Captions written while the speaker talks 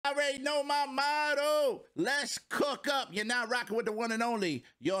Y'all already know my motto. Let's cook up. You're now rocking with the one and only,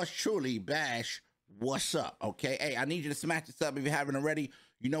 yours truly, Bash. What's up? Okay. Hey, I need you to smash this up if you haven't already.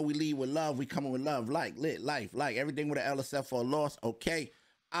 You know we lead with love. We coming with love. Like, lit, life, like everything with an LSF for a loss. Okay.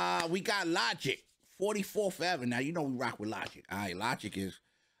 We got Logic, 44 forever. Now, you know we rock with Logic. All right. Logic is,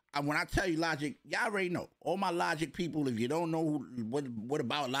 when I tell you Logic, y'all already know. All my Logic people, if you don't know what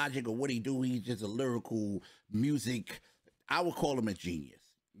about Logic or what he do, he's just a lyrical music. I would call him a genius,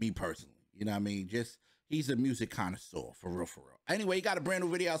 me personally. You know what I mean? Just, he's a music connoisseur, for real, for real. Anyway, he got a brand new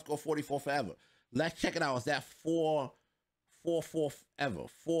video. It's called 44 forever. Let's check it out. Is that 4 forever?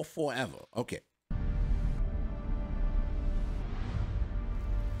 4 forever. Okay.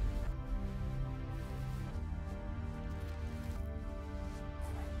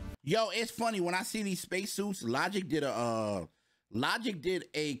 Yo, it's funny when I see these spacesuits. Logic did a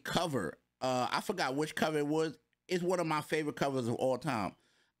cover. I forgot which cover it was. It's one of my favorite covers of all time.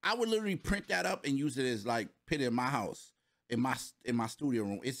 I would literally print that up and use it as like put it in my house, in my studio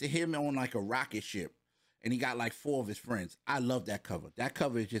room. It's him on like a rocket ship, and he got like 4 of his friends. I love that cover. That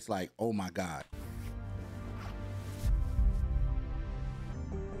cover is just like, oh my God.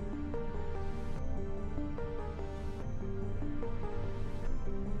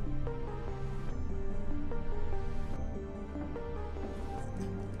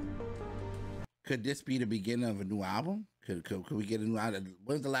 Could this be the beginning of a new album? Could we get a new album?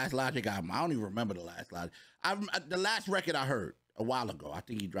 When's the last Logic album? I don't even remember the last Logic. The last record I heard a while ago. I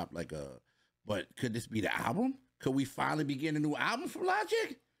think he dropped like a. But could this be the album? Could we finally begin a new album from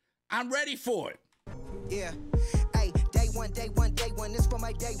Logic? I'm ready for it. Yeah. Hey, day one. This for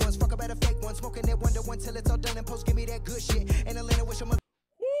my day ones. Fuck about a fake one. Smoking that Wonder One till it's all done and post. Give me that good shit. And Atlanta wish I'm. Hold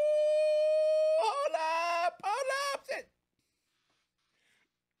up.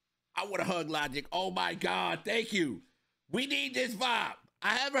 I would have hugged Logic. Oh my God, thank you. We need this vibe. I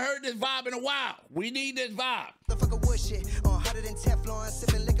haven't heard this vibe in a while. We need this vibe. Motherfucker wood shit on hotter than Teflon.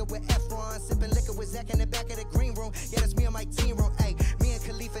 Sipping liquor with Efron. Sipping liquor with Zach in the back of the green room. Yeah, that's me and my team room. Hey, me and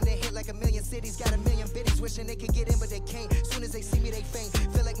Khalifa, they hit like a million cities. Got a million biddies wishing they could get in, but they can't. Soon as they see me, they faint.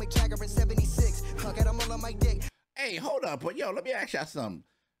 Feel like Mick Jagger in 76. Got them all on my dick. Hey, hold up. But yo, let me ask y'all something.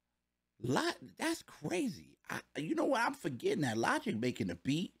 That's crazy. You know what? I'm forgetting that Logic making the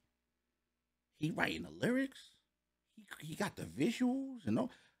beat. He writing the lyrics. He got the visuals, you know.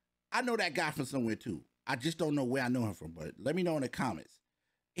 I know that guy from somewhere too. I just don't know where I know him from, but let me know in the comments.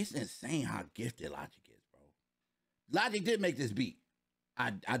 It's insane how gifted Logic is, bro. Logic did make this beat.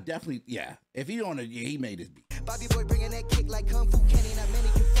 I definitely, yeah. If he on it, yeah, he made this beat. Bobby Boy bringing that kick like Kung Fu Kenny. Not many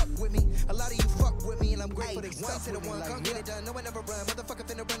can fuck with me. A lot of you fuck with me, and I'm grateful they stuck to the one. Come get it done. No one ever run. Motherfucker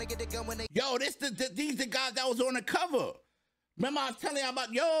finna run and get the gun when they. Yo, these the guys that was on the cover. Remember I was telling you about,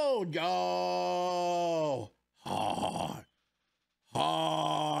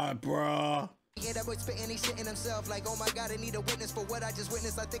 hard, bruh. Yeah, that boy spitting, he shitting himself like, oh my God, I need a witness for what I just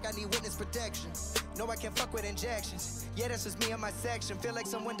witnessed. I think I need witness protection. No, I can't fuck with injections. Yeah, that's just me and my section. Feel like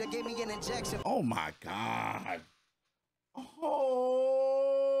someone that gave me an injection. Oh my God. Oh,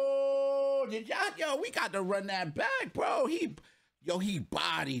 we got to run that back, bro. He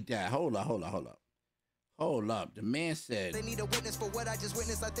bodied that. Hold up. Hold up. The man said they need a witness for what I just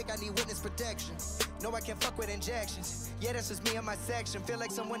witnessed. I think I need witness protection. No, I can't fuck with injections. Yeah, that's just me and my section. Feel like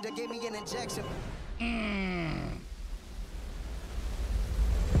someone that gave me an injection. I'm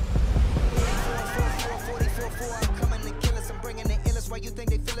coming to kill us. I'm bringing the illest. Why you think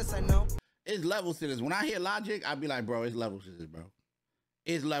they feel us? I know. It's levels to this. When I hear Logic, I be like, bro, it's levels to this, bro.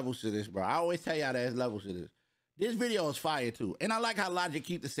 It's levels to this, bro. I always tell y'all that it's levels to this. This video is fire too. And I like how Logic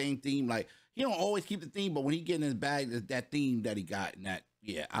keep the same theme. Like, he don't always keep the theme, but when he get in his bag, there's that theme that he got. And that,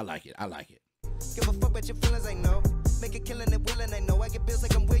 yeah, I like it. Give a fuck about your feelings, I know. Make it killing and willing, I know. I get bills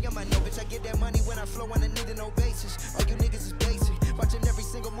like I'm William, I know. Bitch, I get that money when I flow on a need to no basis. All you niggas is basic. Watching every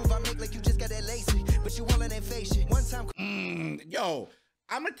single move I make like you just got that lacy. But you all in that face shit. One time. Yo,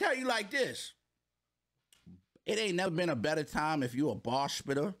 I'm going to tell you like this. It ain't never been a better time if you're a bar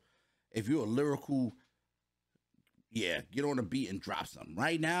spitter, if you're a lyrical. Yeah, get on the beat and drop something.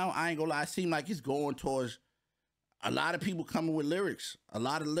 Right now, I ain't gonna lie, it seems like it's going towards a lot of people coming with lyrics. A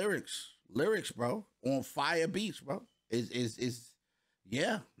lot of lyrics, bro, on fire beats, bro.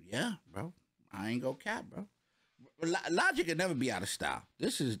 Yeah, bro. I ain't gonna cap, bro. Logic can never be out of style.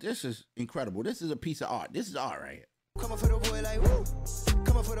 This is incredible. This is a piece of art. This is art right here. Coming for the boy like woo.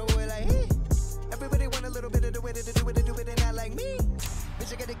 Coming for the boy like hey. Everybody want a little bit of the way to do it, and not like me.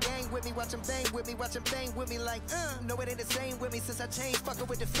 Bitch, I got the gang with me, watch them bang with me, like, no, it ain't the same with me since I changed, fucking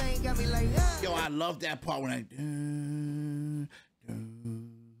with the fame, got me like, Yo, I love that part when I,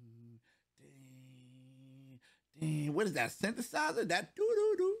 what is that, synthesizer? That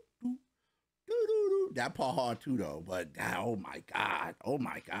doo-doo-doo? That part hard too though, but oh my god.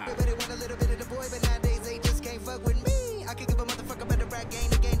 Everybody want a little bit of the boy, but nowadays they just can't fuck with me. I could give a motherfucker better rap game,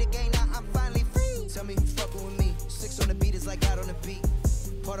 the game. Now I'm finally free. Tell me who fucking with me. 6 on the beat is like God on the beat.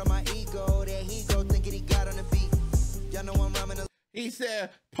 Part of my ego, there he go, thinking he got on the beat. Y'all know I'm rhyming. He said,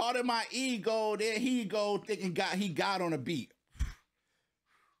 part of my ego, there he go, thinking he got on a beat.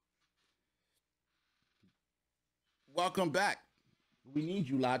 Welcome back. We need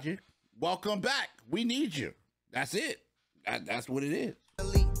you, Logic. Welcome back. We need you. That's it. That's what it is.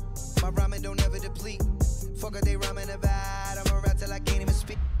 My rhyming don't ever deplete. Fuck are they rhyming about? I'm a rap till I can't even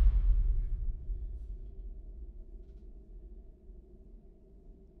speak.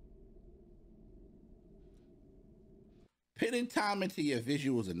 Putting time into your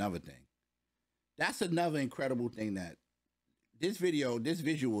visual is another thing. That's another incredible thing that this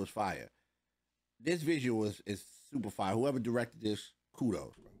visual is fire. This visual is super fire. Whoever directed this,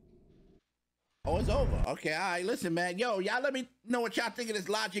 kudos, bro. Oh, it's over. Okay, all right, listen, man. Yo, y'all let me know what y'all think of this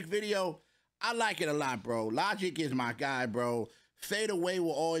Logic video. I like it a lot, bro. Logic is my guy, bro. Fade Away will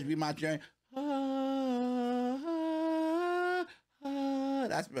always be my journey.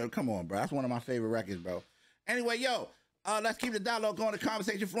 That's, come on, bro. That's one of my favorite records, bro. Anyway, yo, let's keep the dialogue going, the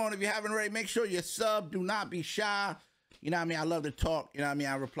conversation flowing. If you haven't already, make sure you sub. Do not be shy. You know what I mean? I love to talk. You know what I mean?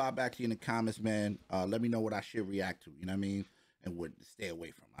 I reply back to you in the comments, man. Let me know what I should react to. You know what I mean? And what to stay away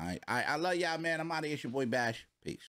from. All right? I love y'all, man. I'm out of here. It's your boy Bash. Peace.